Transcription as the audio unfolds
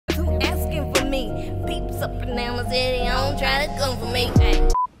up and down my city. Don't try to come for me. Hey.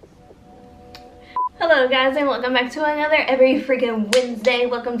 Hello guys, and welcome back to another Every Freaking Wednesday.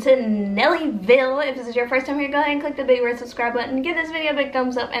 Welcome to NELLYVYLLE. If this is your first time here, go ahead and click the big red subscribe button. Give this video a big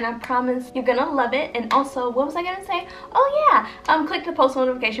thumbs up, and I promise you're gonna love it. And also, what was I gonna say? Oh yeah, click the post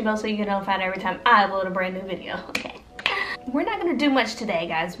notification bell so you get notified every time I upload a brand new video. Okay. We're not gonna do much today,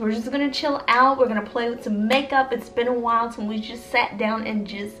 guys. We're just gonna chill out. We're gonna play with some makeup. It's been a while since we just sat down and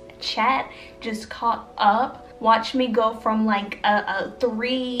just chat, just caught up. Watch me go from like a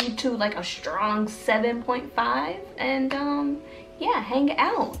 3 to like a strong 7.5, and yeah, hang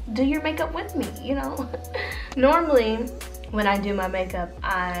out, do your makeup with me, you know. Normally when I do my makeup,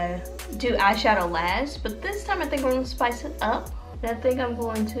 I do eyeshadow last, but this time I think we're gonna spice it up, and I think I'm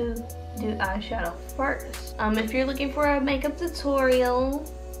going to do eyeshadow first. If you're looking for a makeup tutorial,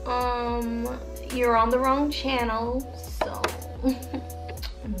 you're on the wrong channel, so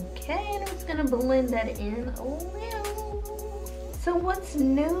okay, and I'm just gonna blend that in. Oh well. So what's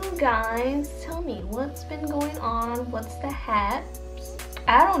new, guys? Tell me, what's been going on? What's the haps?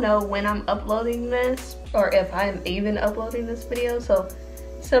 I don't know when I'm uploading this, or if I'm even uploading this video, so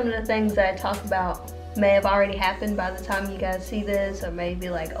some of the things that I talk about may have already happened by the time you guys see this, or maybe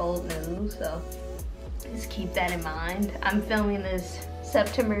like old news, so just keep that in mind. I'm filming this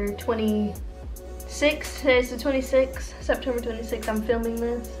September 26th. Today's the 26th, September 26th, I'm filming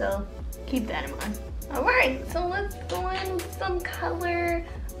this, so keep that in mind. Alright, so let's go in with some color.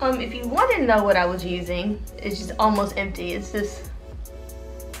 If you want to know what I was using, it's just almost empty. It's this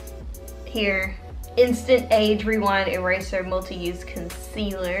here, Instant Age Rewind Eraser Multi-Use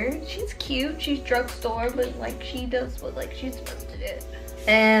Concealer. She's cute, she's drugstore, but like she does what like she's supposed to do.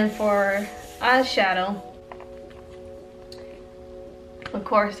 And for eyeshadow, of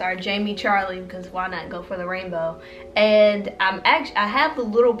course, our Jamie Charlie, because why not go for the rainbow? And I have the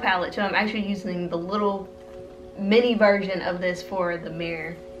little palette too. I'm actually using the little mini version of this for the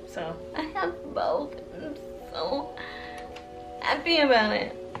mirror. So I have both. I'm so happy about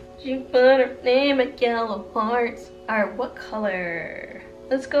it. She put her name at yellow hearts. Alright, what color?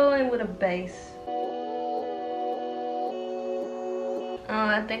 Let's go in with a base. Oh,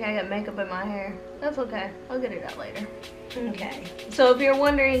 I think I got makeup in my hair. That's okay. I'll get it out later. Okay. So if you're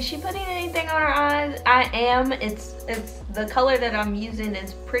wondering, is she putting anything on her eyes? I am. It's the color that I'm using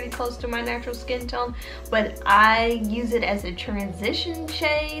is pretty close to my natural skin tone, but I use it as a transition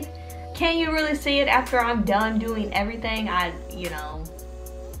shade. Can you really see it after I'm done doing everything? You know,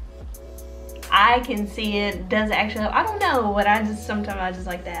 I can see it. Does it actually? I don't know, but sometimes I just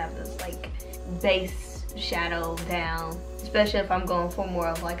like to have this like base shadow down, especially if I'm going for more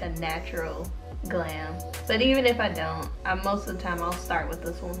of like a natural glam. But even if I don't, most of the time I'll start with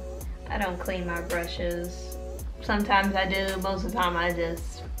this one. I don't clean my brushes. Sometimes I do, most of the time I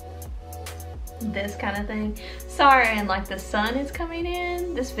just this kind of thing. Sorry, and like the sun is coming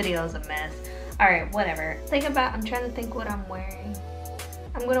in. This video is a mess. Alright, whatever. I'm trying to think what I'm wearing.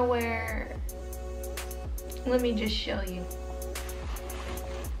 I'm gonna wear, let me just show you.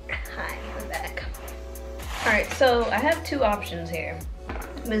 Hi, we're back. Alright, so I have two options here.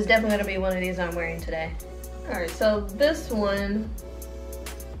 It's definitely gonna be one of these I'm wearing today. Alright, so this one,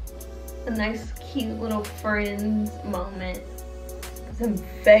 a nice cute little Friends moment. It's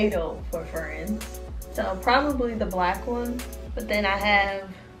fatal for Friends. So probably the black one, but then I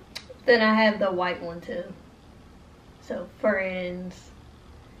have the white one too. So Friends,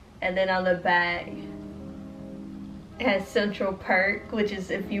 and then on the back it has Central Perk, which is,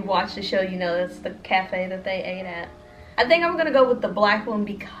 if you watch the show, you know that's the cafe that they ate at. I think I'm gonna go with the black one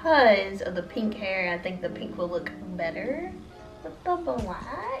because of the pink hair. I think the pink will look better with the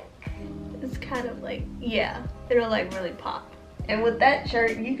black. It's kind of like, yeah, it'll like really pop. And with that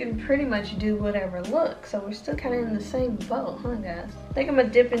shirt, you can pretty much do whatever look. So we're still kind of in the same boat, huh, guys? I think I'm gonna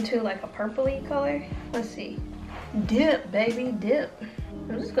dip into like a purpley color. Let's see. Dip, baby, dip.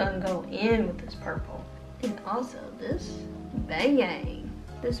 I'm just gonna go in with this purple. And also this bang-yang,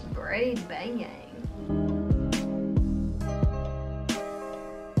 this braid bang-yang.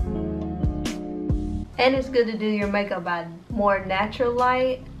 And it's good to do your makeup by more natural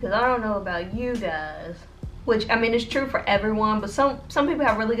light, because I don't know about you guys, which I mean it's true for everyone, but some people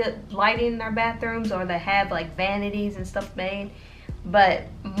have really good lighting in their bathrooms, or they have like vanities and stuff made. But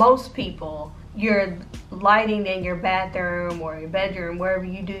most people, your lighting in your bathroom or your bedroom, wherever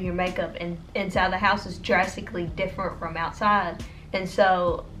you do your makeup, and inside the house is drastically different from outside. And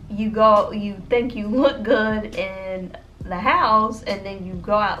so you think you look good in the house, and then you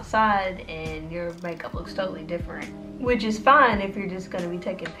go outside and your makeup looks totally different, which is fine if you're just going to be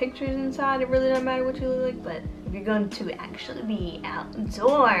taking pictures inside. It really doesn't matter what you look like. But if you're going to actually be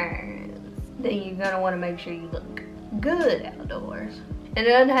outdoors, then you're gonna want to make sure you look good outdoors. And it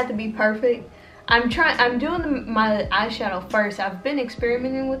doesn't have to be perfect. I'm doing my eyeshadow first. I've been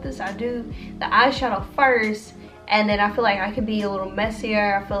experimenting with this. I do the eyeshadow first, and then I feel like I can be a little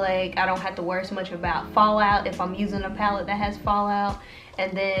messier. I feel like I don't have to worry so much about fallout if I'm using a palette that has fallout.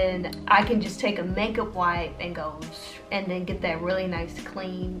 And then I can just take a makeup wipe and go, and then get that really nice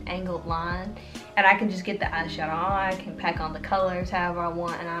clean angled line. And I can just get the eyeshadow on. I can pack on the colors however I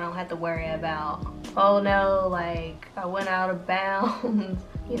want, and I don't have to worry about, oh no, like I went out of bounds,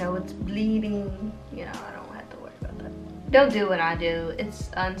 you know, it's bleeding. You know, I don't have to worry about that. Don't do what I do. It's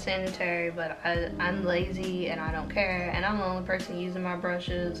unsanitary, but I'm lazy and I don't care. And I'm the only person using my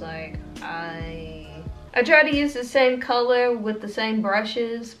brushes. Like I try to use the same color with the same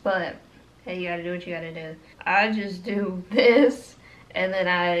brushes, but hey, you gotta do what you gotta do. I just do this, and then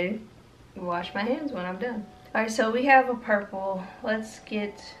I wash my hands when I'm done. All right, so we have a purple. Let's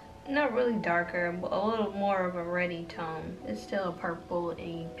get, not really darker, but a little more of a reddy tone. It's still a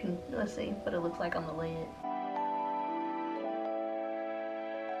purple-y pink. Let's see what it looks like on the lid.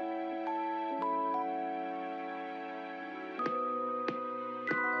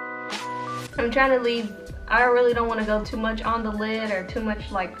 I'm trying to leave, I really don't want to go too much on the lid or too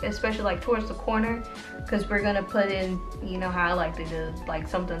much, like, especially like towards the corner, because we're gonna put in, you know how I like to do, like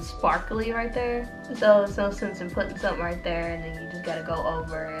something sparkly right there. So it's no sense in putting something right there and then you just gotta go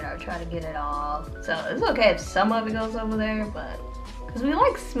over it or try to get it off. So it's okay if some of it goes over there, but because we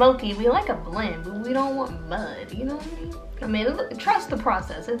like smoky, we like a blend, but we don't want mud, you know what I mean? I mean, trust the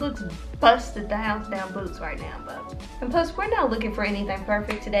process. It looks busted the house down boots right now, but. And plus, we're not looking for anything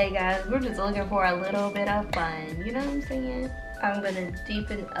perfect today, guys. We're just looking for a little bit of fun, you know what I'm saying? I'm gonna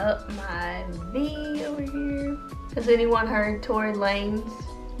deepen up my V over here. Has anyone heard Tory Lane's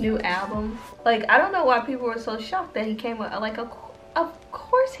new album? Like, I don't know why people were so shocked that he came with, like, of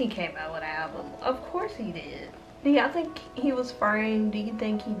course he came out with an album. Of course he did. Do y'all think he was framed? Do you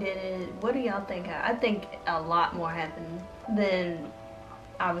think he did it? What do y'all think? I think a lot more happened than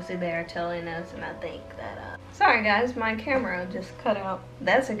obviously they are telling us, and I think that, sorry guys, my camera just cut out.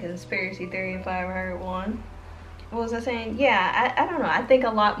 That's a conspiracy theory if I ever heard one. What was I saying? Yeah, I don't know. I think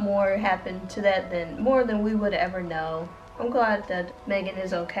a lot more happened to that more than we would ever know. I'm glad that Megan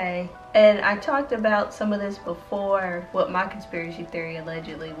is okay. And I talked about some of this before, what my conspiracy theory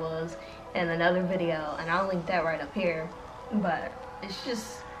allegedly was, in another video, and I'll link that right up here. But it's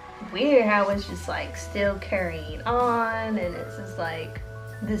just weird how it's just like still carrying on, and it's just like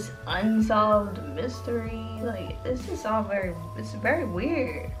this unsolved mystery. Like, it's just all it's very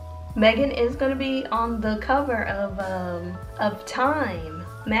weird. Megan is gonna be on the cover of Time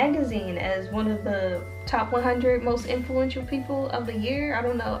magazine as one of the top 100 most influential people of the year. I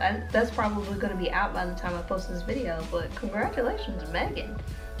don't know, that's probably gonna be out by the time I post this video, but congratulations, Megan.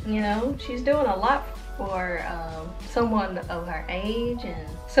 You know, she's doing a lot for someone of her age and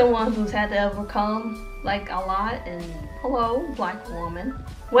someone who's had to overcome like a lot. And hello, Black woman.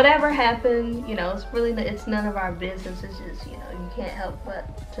 Whatever happened, you know, it's none of our business. It's just, you know, you can't help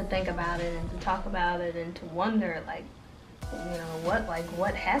but to think about it and to talk about it and to wonder, like, you know,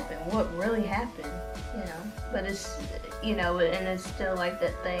 what happened, what really happened, you know. But it's, you know, and it's still like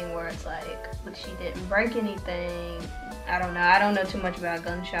that thing where it's like, but she didn't break anything. I don't know. I don't know too much about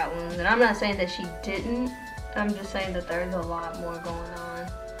gunshot wounds, and I'm not saying that she didn't. I'm just saying that there's a lot more going on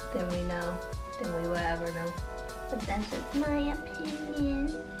than we know, than we will ever know. But that's just my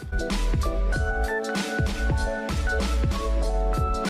opinion.